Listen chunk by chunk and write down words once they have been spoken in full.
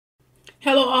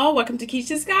Hello all, welcome to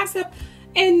KISHA'S Gossip.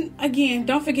 And again,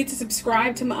 don't forget to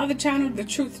subscribe to my other channel, The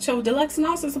Truth Show Deluxe, and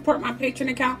also support my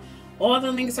Patreon account. All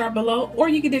the links are below, or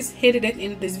you can just hit it at the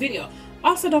end of this video.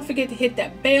 Also, don't forget to hit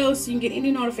that bell so you can get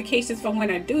any notifications from when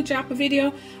I do drop a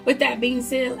video. With that being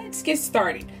said, let's get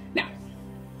started. Now,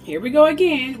 here we go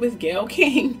again with Gayle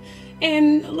King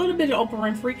and a little bit of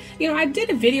Oprah Winfrey. You know, I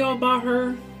did a video about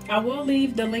her. I will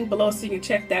leave the link below so you can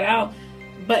check that out.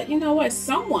 But you know what?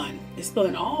 Someone is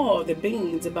spilling all the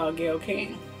beans about Gayle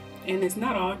King, and it's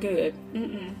not all good.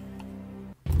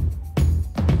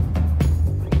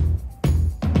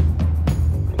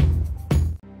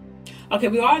 Okay,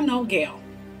 we all know Gayle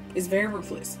is very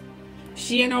ruthless.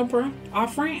 She and Oprah are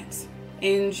friends,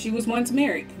 and she was once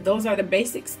married. Those are the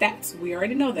basic stats. We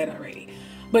already know that already.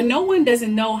 But no one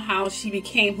doesn't know how she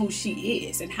became who she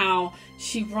is and how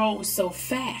she rose so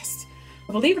fast.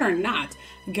 Believe it or not,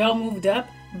 Gayle moved up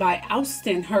by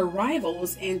ousting her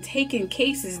rivals and taking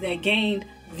cases that gained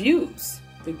views,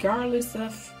 regardless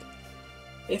of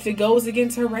if it goes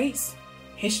against her race,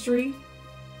 history.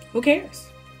 Who cares?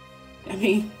 I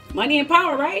mean, money and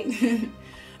power, right?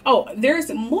 Oh, there's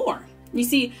more. You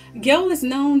see, Gayle is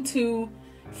known to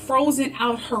frozen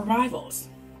out her rivals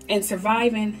and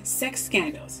surviving sex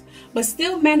scandals, but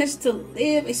still managed to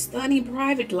live a stunning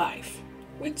private life,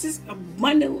 which is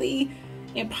abundantly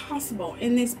impossible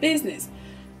in this business.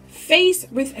 Faced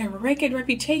with a record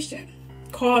reputation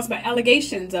caused by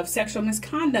allegations of sexual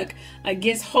misconduct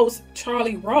against host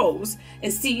Charlie Rose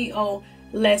and CEO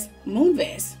Les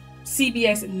Moonves,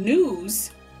 CBS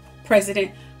News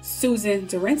President Susan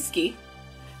Zirinsky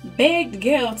begged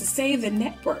Gayle to save the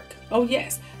network. Oh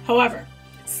yes. However,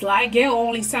 Sly Gayle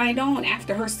only signed on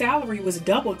after her salary was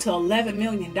doubled to $11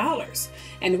 million,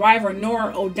 and rival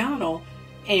Norah O'Donnell,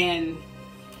 and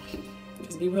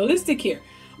let's be realistic here,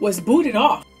 was booted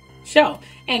off show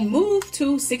and moved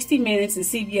to 60 Minutes and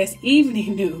CBS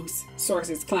Evening News,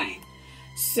 sources claim.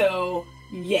 So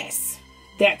yes,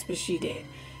 that's what she did.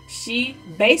 She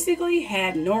basically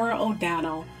had Norah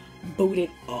O'Donnell booted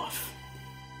off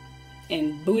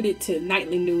and booted to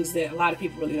nightly news that a lot of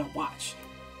people really don't watch.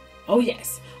 Oh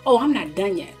yes. Oh, I'm not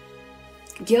done yet.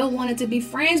 Gayle wanted to be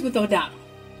friends with O'Donnell,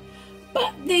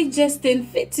 but they just didn't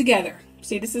fit together.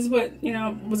 See, this is what,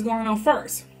 was going on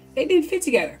first. They didn't fit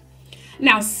together.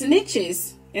 Now,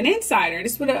 snitches, an insider,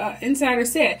 this is what an insider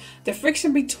said, the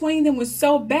friction between them was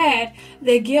so bad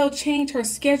that Gayle changed her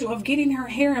schedule of getting her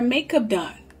hair and makeup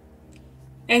done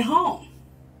at home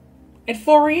at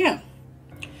 4 a.m.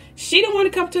 She didn't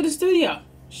want to come to the studio.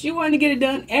 She wanted to get it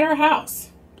done at her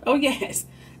house. Oh, yes.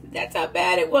 That's how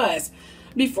bad it was.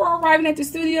 Before arriving at the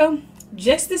studio,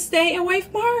 just to stay away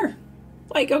from her.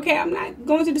 Like, okay, I'm not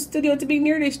going to the studio to be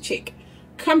near this chick.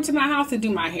 Come to my house and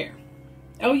do my hair.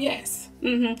 Oh, yes.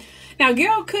 Now,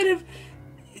 Gayle could have,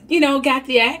 got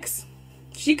the axe.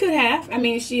 She could have. I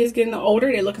mean, she is getting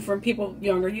older. They're looking for people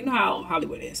younger. You know how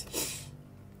Hollywood is.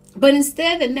 But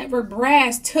instead, the network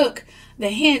brass took the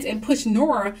hint and pushed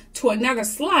Norah to another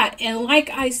slot. And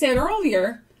like I said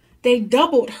earlier, they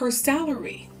doubled her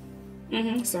salary.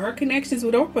 So her connections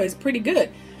with Oprah is pretty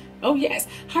good. Oh, yes.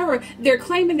 However, they're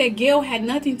claiming that Gayle had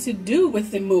nothing to do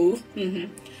with the move.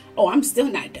 Oh, I'm still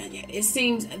not done yet. It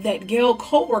seems that Gayle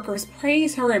co-workers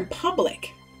praise her in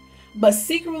public, but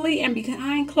secretly and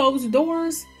behind closed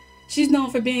doors, she's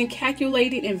known for being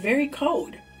calculated and very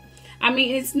cold. I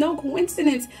mean, it's no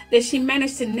coincidence that she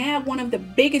managed to nab one of the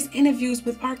biggest interviews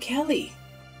with R. Kelly,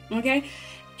 okay,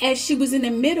 as she was in the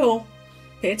middle,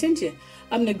 pay attention,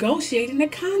 of negotiating a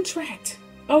contract.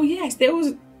 Oh, yes, there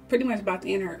was pretty much about to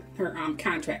end her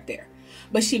contract there.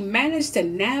 But she managed to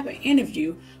nab an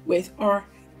interview with R.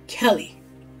 Kelly.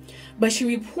 But she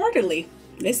reportedly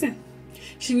nixed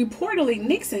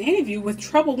an interview with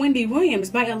Trouble Wendy Williams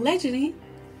by allegedly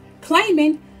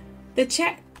claiming the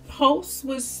chat host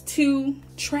was too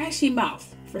trashy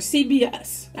mouth for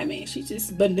CBS. I mean, she's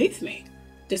just beneath me,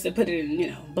 just to put it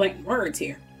in, blank words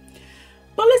here.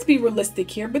 But let's be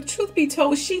realistic here. But truth be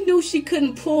told, she knew she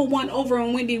couldn't pull one over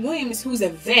on Wendy Williams, who's a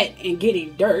vet and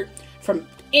getting dirt from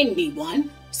anyone.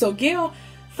 So Gayle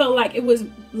felt like it was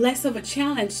less of a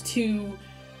challenge to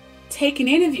take an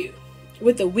interview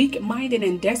with the weak-minded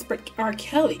and desperate R.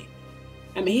 Kelly.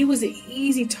 I mean, he was an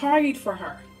easy target for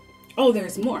her. Oh,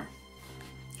 there's more.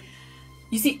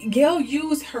 You see, Gayle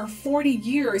used her 40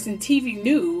 years in TV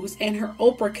news and her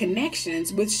Oprah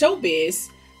connections with showbiz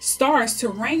stars to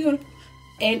wrangle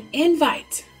an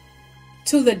invite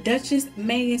to the Duchess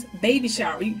Meghan's baby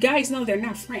shower. You guys know they're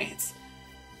not friends.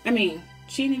 I mean,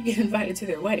 she didn't get invited to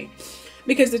their wedding.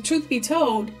 Because the truth be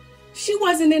told, she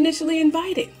wasn't initially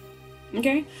invited.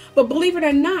 Okay? But believe it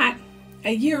or not,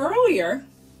 a year earlier,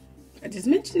 I just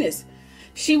mentioned this,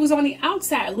 She was on the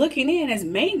outside looking in as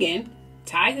Meghan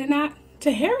tied the knot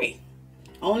to Harry.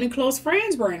 Only close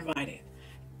friends were invited.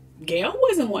 Gayle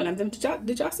wasn't one of them.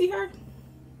 Did y'all see her?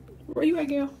 Where you at,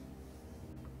 Gayle?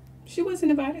 She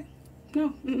wasn't invited.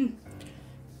 No.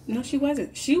 No, she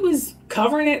wasn't. She was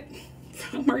covering it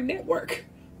from her network,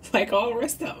 like all the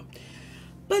rest of them.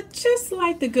 But just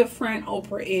like the good friend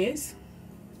Oprah is,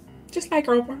 just like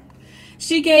Oprah,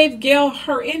 she gave Gayle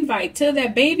her invite to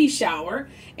that baby shower,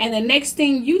 and the next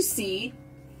thing you see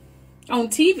on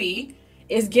TV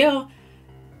is Gayle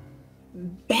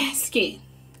basking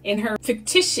in her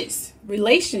fictitious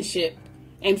relationship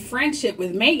and friendship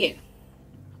with Meghan,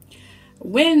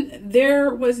 when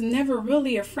there was never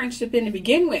really a friendship in to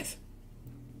begin with.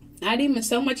 Not even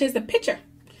so much as the picture.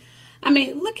 I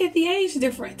mean, look at the age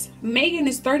difference. Meghan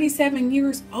is 37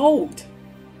 years old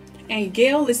and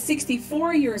Gayle is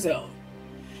 64 years old.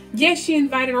 Yes, she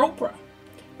invited Oprah,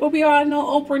 but we all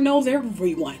know Oprah knows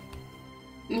everyone.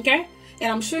 Okay?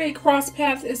 And I'm sure they cross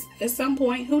paths at some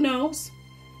point. Who knows?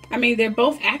 I mean, they're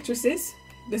both actresses.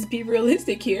 Let's be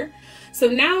realistic here. So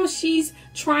now she's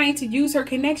trying to use her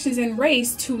connections and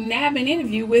race to nab an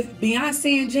interview with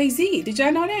Beyonce and Jay-Z. Did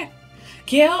y'all know that?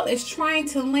 Gayle is trying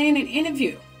to land an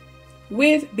interview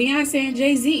with Beyonce and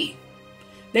Jay-Z.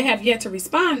 They have yet to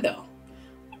respond though.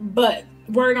 But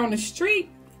word on the street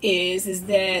is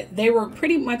that they were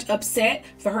pretty much upset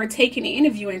for her taking the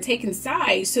interview and taking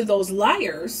sides to those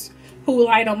liars who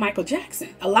lied on Michael Jackson.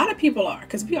 A lot of people are,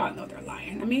 because we all know they're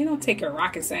lying. I mean, it don't take a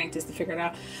rocket scientist to figure it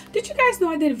out. Did you guys know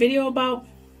I did a video about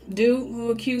dude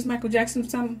who accused Michael Jackson of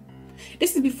something?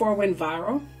 This is before it went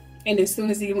viral. And as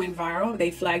soon as he went viral, they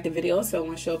flagged the video so it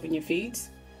won't show up in your feeds.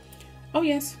 Oh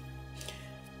yes.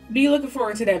 Be looking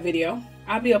forward to that video.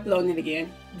 I'll be uploading it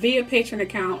again via Patreon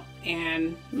account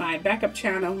and my backup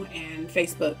channel and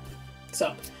Facebook.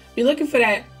 So be looking for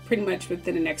that pretty much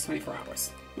within the next 24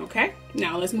 hours. Okay,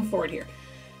 now let's move forward here.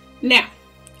 Now,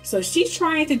 so she's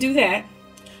trying to do that,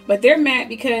 but they're mad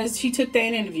because she took that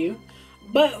interview.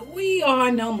 But we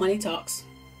all know money talks.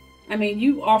 I mean,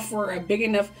 you offer a big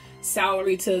enough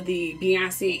salary to the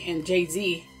Beyonce and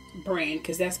Jay-Z brand,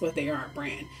 because that's what they are, a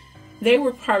brand. They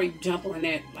would probably jump on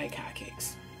that like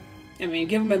hotcakes. I mean,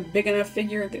 give them a big enough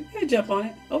figure, they'll jump on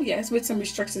it. Oh yes, with some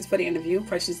restrictions for the interview,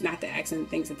 questions not to ask and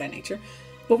things of that nature.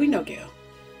 But we know Gayle.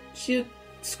 She'll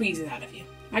squeeze it out of you.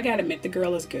 I gotta admit, the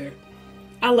girl is good.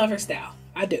 I love her style.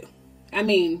 I do. I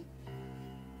mean,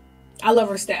 I love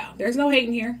her style. There's no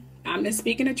hating here. I'm just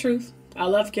speaking the truth. I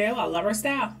love Gayle. I love her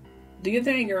style. Do your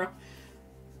thing, girl.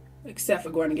 Except for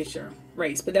going to get your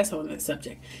race. But that's a whole other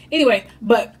subject. Anyway,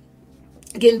 but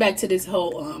getting back to this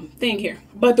whole thing here.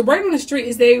 But the word on the street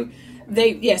is they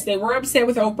were upset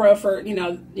with Oprah for, you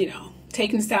know,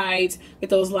 taking sides with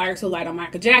those liars who lied on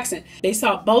Michael Jackson. They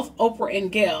saw both Oprah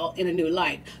and Gayle in a new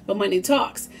light. But money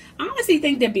talks. I honestly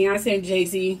think that Beyonce and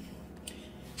Jay-Z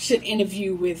should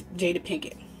interview with Jada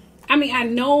Pinkett. I mean, I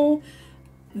know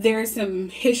there's some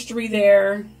history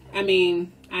there. I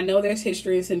mean, I know there's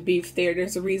history and some beef there.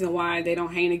 There's a reason why they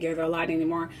don't hang together a lot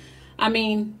anymore. I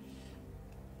mean,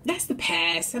 that's the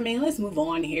past. I mean, let's move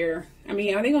on here. I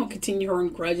mean, are they going to continue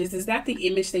holding grudges? Is that the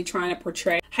image they're trying to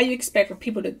portray? How you expect for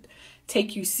people to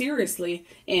take you seriously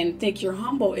and think you're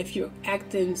humble if you're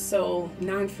acting so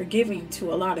non-forgiving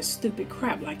to a lot of stupid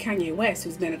crap like Kanye West,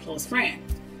 who's been a close friend,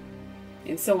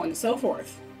 and so on and so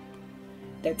forth?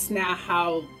 That's not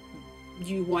how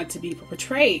you want to be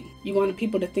portrayed. You want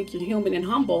people to think you're human and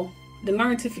humble, then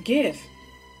learn to forgive.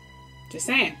 Just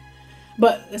saying.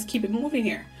 But let's keep it moving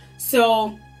here.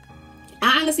 So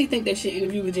I honestly think they should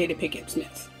interview with Jada Pinkett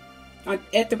Smith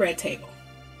at the red table.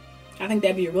 I think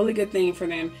that'd be a really good thing for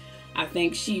them. I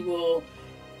think she will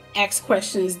ask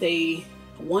questions they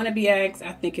want to be asked.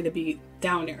 I think it'll be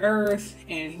down to earth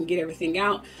and get everything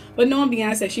out. But knowing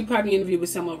Beyonce, she probably interview with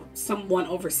someone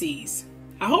overseas.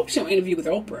 I hope she'll interview with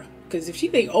Oprah, because if she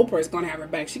think Oprah is going to have her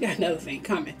back, she got another thing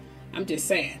coming. I'm just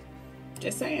saying.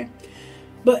 Just saying.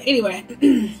 But anyway,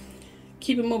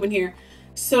 keep it moving here.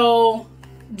 So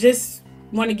just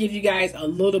want to give you guys a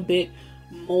little bit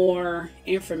more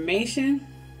information.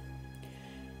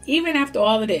 Even after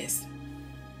all of this,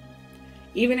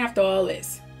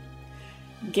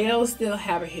 Gayle still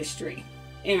have a history.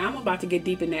 And I'm about to get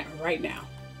deep in that right now.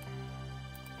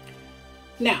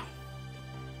 Now,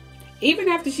 even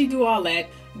after she do all that,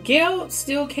 Gayle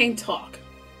still can't talk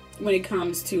when it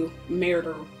comes to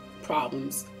marital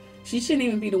problems. She shouldn't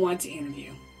even be the one to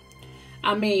interview.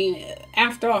 I mean,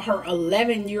 after her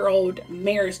 11-year-old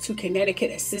marriage to Connecticut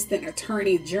Assistant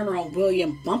Attorney General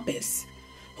William Bumpus,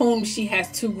 whom she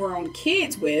has 2 grown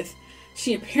kids with,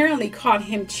 she apparently caught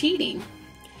him cheating.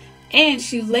 And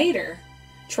she later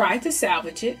tried to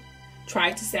salvage it,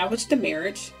 tried to salvage the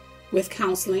marriage with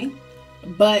counseling,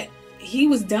 but he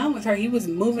was done with her. He was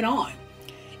moving on.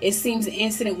 It seems the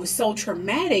incident was so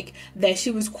traumatic that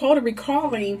she was quoted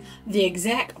recalling the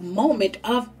exact moment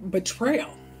of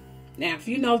betrayal. Now, if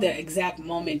you know the exact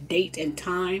moment, date, and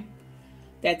time,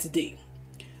 that's D.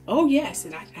 Oh, yes,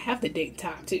 and I have the date and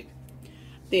time, too.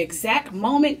 The exact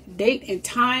moment, date, and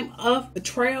time of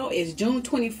betrayal is June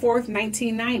 24th,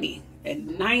 1990 at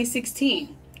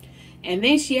 9:16. And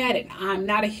then she added, I'm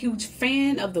not a huge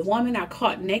fan of the woman I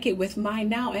caught naked with my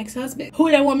now ex-husband. Who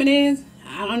that woman is,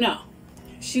 I don't know.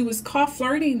 She was caught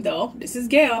flirting, though. This is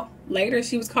Gayle. Later,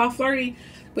 she was caught flirting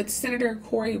with Senator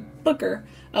Cory Booker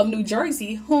of New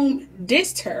Jersey, whom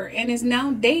dissed her and is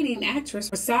now dating actress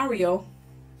Rosario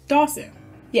Dawson.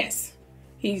 Yes,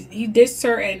 he dissed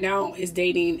her and now is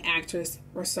dating actress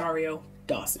Rosario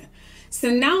Dawson. So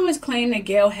now it's claimed that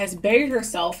Gayle has buried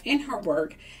herself in her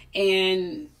work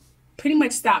and pretty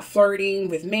much stopped flirting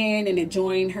with men and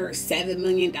enjoying her $7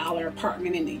 million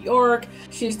apartment in New York.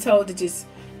 She's told to just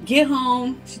get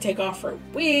home. She take off her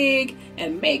wig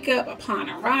and makeup upon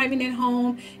arriving at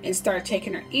home and start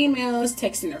checking her emails,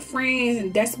 texting her friends,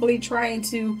 and desperately trying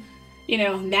to,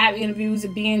 nab interviews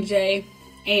of B&J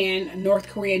and North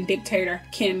Korean dictator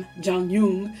Kim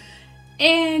Jong-un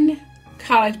and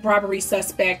college robbery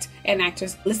suspect and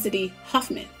actress Felicity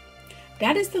Huffman.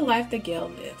 That is the life that Gayle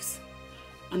lives,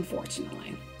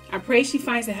 unfortunately. I pray she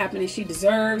finds the happiness she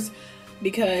deserves,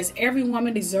 because every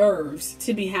woman deserves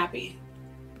to be happy.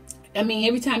 I mean,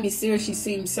 every time you see her, she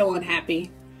seems so unhappy.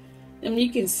 I mean,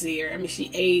 you can see her. I mean, she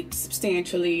aged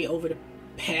substantially over the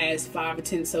past 5 or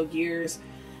 10 so years.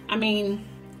 I mean,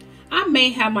 I may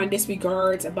have my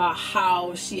disregards about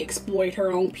how she exploited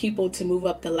her own people to move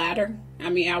up the ladder. I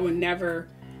mean, I would never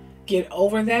get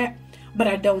over that, but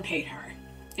I don't hate her.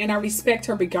 And I respect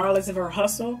her regardless of her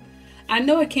hustle. I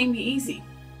know it can't be easy.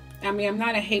 I mean, I'm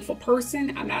not a hateful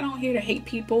person. I'm not on here to hate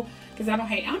people, because I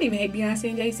don't even hate Beyonce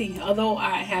and Jay-Z, although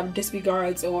I have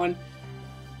disregards on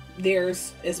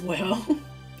theirs as well,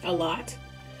 a lot.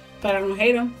 But I don't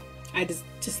hate them. I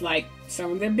just like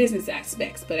some of their business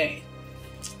aspects. But hey,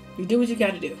 you do what you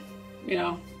got to do,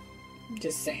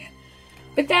 just saying.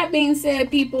 But that being said,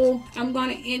 people, I'm going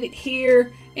to end it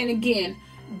here. And again,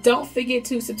 don't forget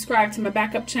to subscribe to my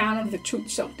backup channel, The Truth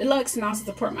Show Deluxe, and also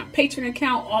support my Patreon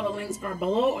account. All the links are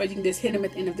below, or you can just hit them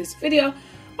at the end of this video.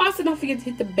 Also, don't forget to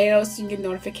hit the bell so you can get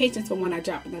notifications for when I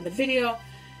drop another video.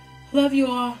 Love you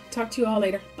all. Talk to you all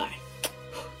later. Bye.